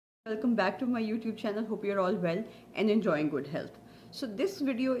Welcome back to my YouTube channel. Hope you're all well and enjoying good health. So this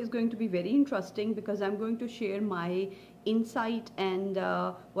video is going to be very interesting because I'm going to share my insight and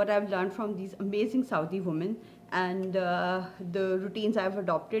what I've learned from these amazing Saudi women and the routines I've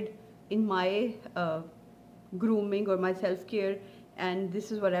adopted in my grooming or my self-care, and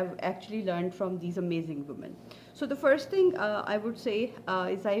this is what I've actually learned from these amazing women. So the first thing I would say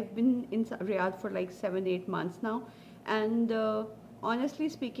is I've been in Riyadh for like 7-8 months now, and honestly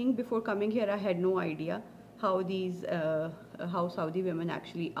speaking, before coming here I had no idea how Saudi women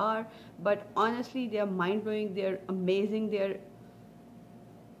actually are, but honestly they are mind-blowing, they're amazing,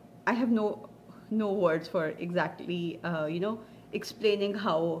 I have no words for exactly explaining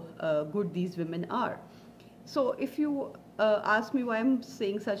how good these women are. So if you ask me why I'm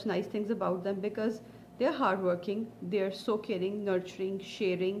saying such nice things about them, because they're hardworking, they're so caring, nurturing,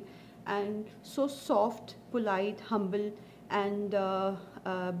 sharing, and so soft, polite, humble, and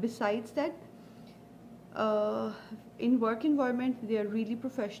besides that, in work environment, they are really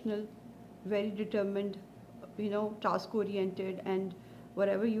professional, very determined, task oriented, and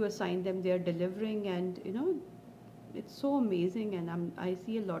whatever you assign them, they are delivering, and it's so amazing. And I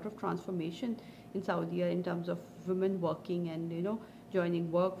see a lot of transformation in Saudi in terms of women working and joining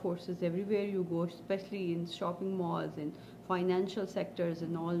workforces everywhere you go, especially in shopping malls, in financial sectors,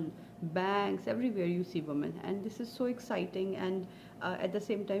 and all banks, everywhere you see women, and this is so exciting and at the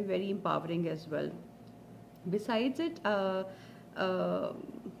same time very empowering as well. Besides it, I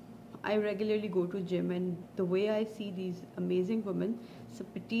regularly go to gym, and the way I see these amazing women, so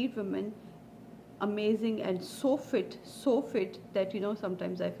petite women, amazing and so fit that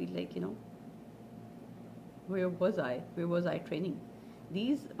sometimes I feel like where was I training?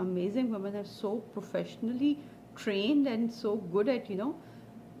 These amazing women are so professionally trained and so good at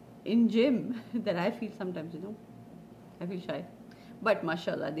in gym that I feel sometimes I feel shy. But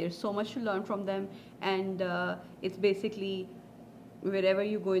mashallah, there's so much to learn from them, and it's basically wherever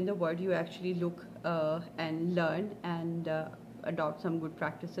you go in the world, you actually look and learn and adopt some good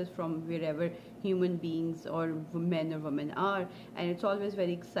practices from wherever human beings or men or women are, and it's always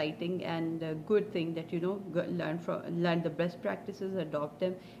very exciting and a good thing that learn the best practices, adopt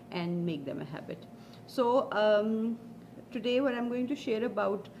them, and make them a habit. So today, what I'm going to share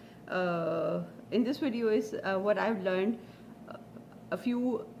about in this video is what I've learned, a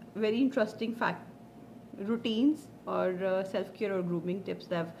few very interesting routines or self-care or grooming tips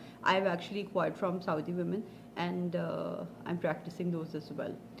that I've actually acquired from Saudi women, and I'm practicing those as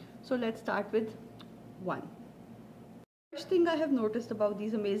well. So let's start with one. First thing I have noticed about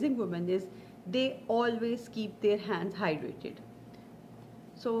these amazing women is they always keep their hands hydrated.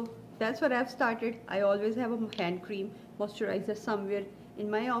 So that's what I've started. I always have a hand cream, moisturizer somewhere in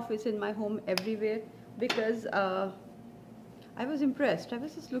my office, in my home, everywhere, because I was impressed. I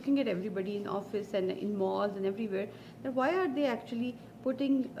was just looking at everybody in office and in malls and everywhere, that why are they actually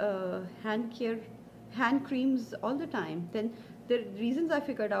putting hand creams all the time? Then the reasons I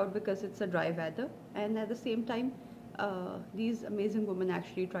figured out, because it's a dry weather, and at the same time these amazing women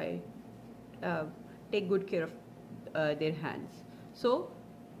actually take good care of their hands. So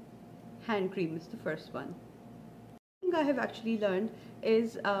hand cream is the first one. Thing I have actually learned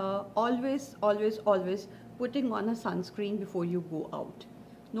is always putting on a sunscreen before you go out.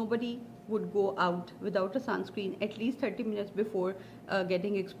 Nobody would go out without a sunscreen. At least 30 minutes before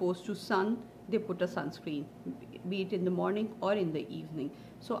getting exposed to sun, they put a sunscreen, be it in the morning or in the evening.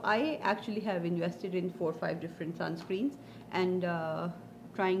 So I actually have invested in 4 or 5 different sunscreens, and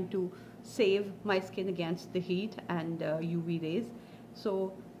trying to save my skin against the heat and UV rays.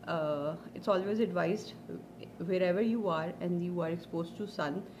 So it's always advised, wherever you are and you are exposed to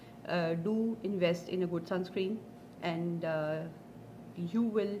sun, do invest in a good sunscreen, and you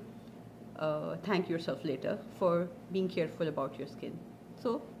will thank yourself later for being careful about your skin.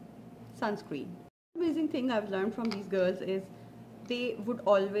 So sunscreen. Amazing thing I've learned from these girls is they would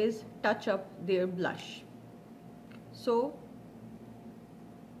always touch up their blush. So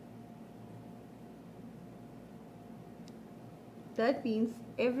that means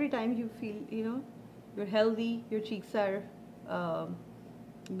every time you feel you're healthy, your cheeks are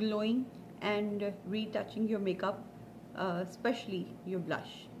glowing, and retouching your makeup, especially your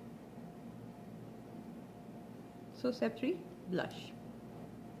blush. So step 3, blush.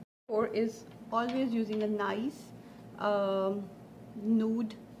 4 is always using a nice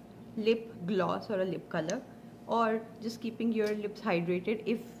nude lip gloss or a lip color, or just keeping your lips hydrated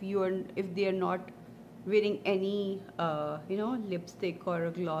if they are not wearing any lipstick or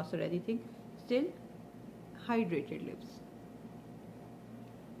a gloss or anything. Still hydrated lips.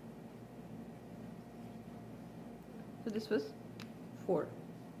 So this was 4.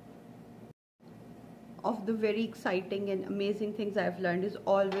 of the very exciting and amazing things I've learned is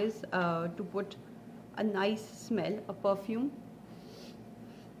always to put a nice smell, a perfume,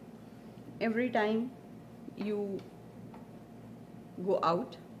 every time you go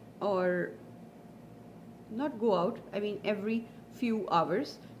out, or not go out, I mean every few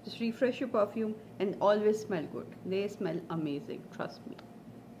hours. Just refresh your perfume and always smell good. They smell amazing, trust me.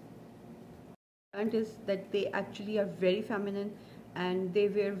 And is that they actually are very feminine, and they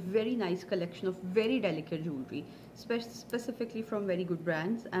wear very nice collection of very delicate jewelry, specifically from very good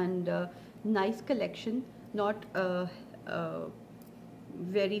brands, and nice collection, not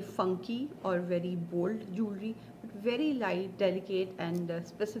very funky or very bold jewelry, but very light, delicate, and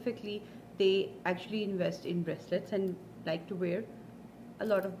specifically they actually invest in bracelets and like to wear a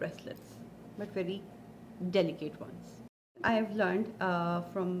lot of bracelets, but very delicate ones. I have learned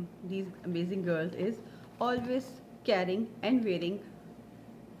from these amazing girls is always carrying and wearing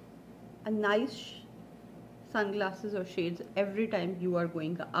a nice sunglasses or shades every time you are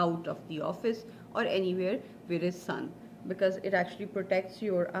going out of the office or anywhere where is sun, because it actually protects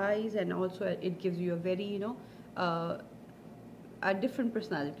your eyes, and also it gives you a very, you know, a different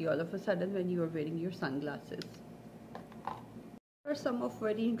personality all of a sudden when you are wearing your sunglasses. There are some of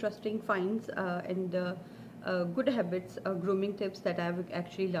very interesting finds and good habits, grooming tips that I've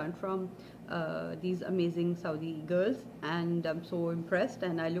actually learned from these amazing Saudi girls, and I'm so impressed,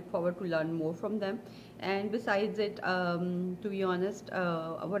 and I look forward to learn more from them. And besides it, to be honest,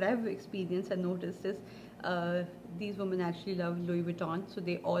 what I've experienced and noticed is these women actually love Louis Vuitton, so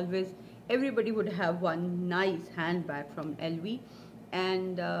they always, everybody would have one nice handbag from LV,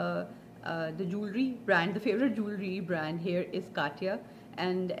 and the jewelry brand, the favorite jewelry brand here is Cartier,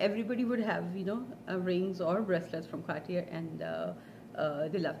 and everybody would have, you know, rings or bracelets from Cartier, and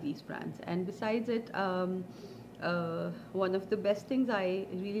they love these brands. And besides it, one of the best things I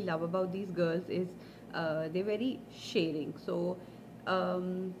really love about these girls is they're very sharing. So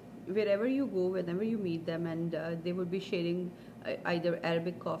wherever you go, whenever you meet them, and they would be sharing either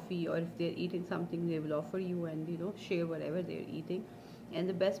Arabic coffee, or if they're eating something, they will offer you and, you know, share whatever they're eating. And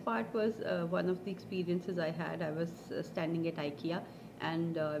the best part was one of the experiences I had. I was standing at IKEA,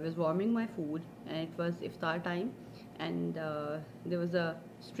 and I was warming my food, and it was iftar time, and there was a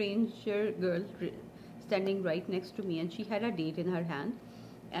stranger girl standing right next to me, and she had a date in her hand,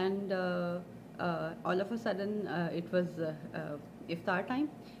 and all of a sudden it was iftar time,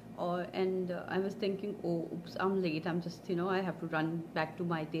 and I was thinking, oh oops, I'm late, I'm just, you know, I have to run back to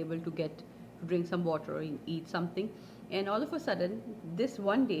my table to drink some water or eat something. And all of a sudden, this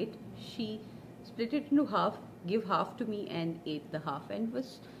one date, she split it into half, give half to me, and ate the half, and it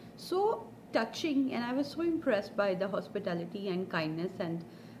was so touching, and I was so impressed by the hospitality and kindness and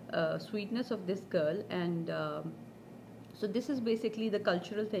sweetness of this girl. And so this is basically the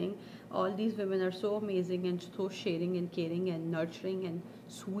cultural thing. All these women are so amazing and so sharing and caring and nurturing and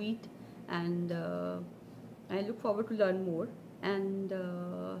sweet, and I look forward to learn more. And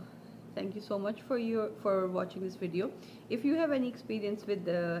thank you so much for watching this video. If you have any experience with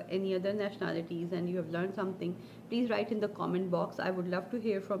any other nationalities and you have learned something, please write in the comment box. I would love to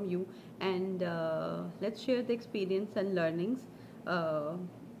hear from you, and let's share the experience and learnings,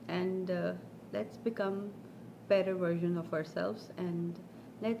 and let's become better version of ourselves, and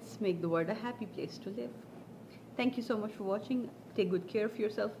let's make the world a happy place to live. Thank you so much for watching. Take good care of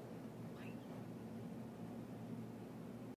yourself.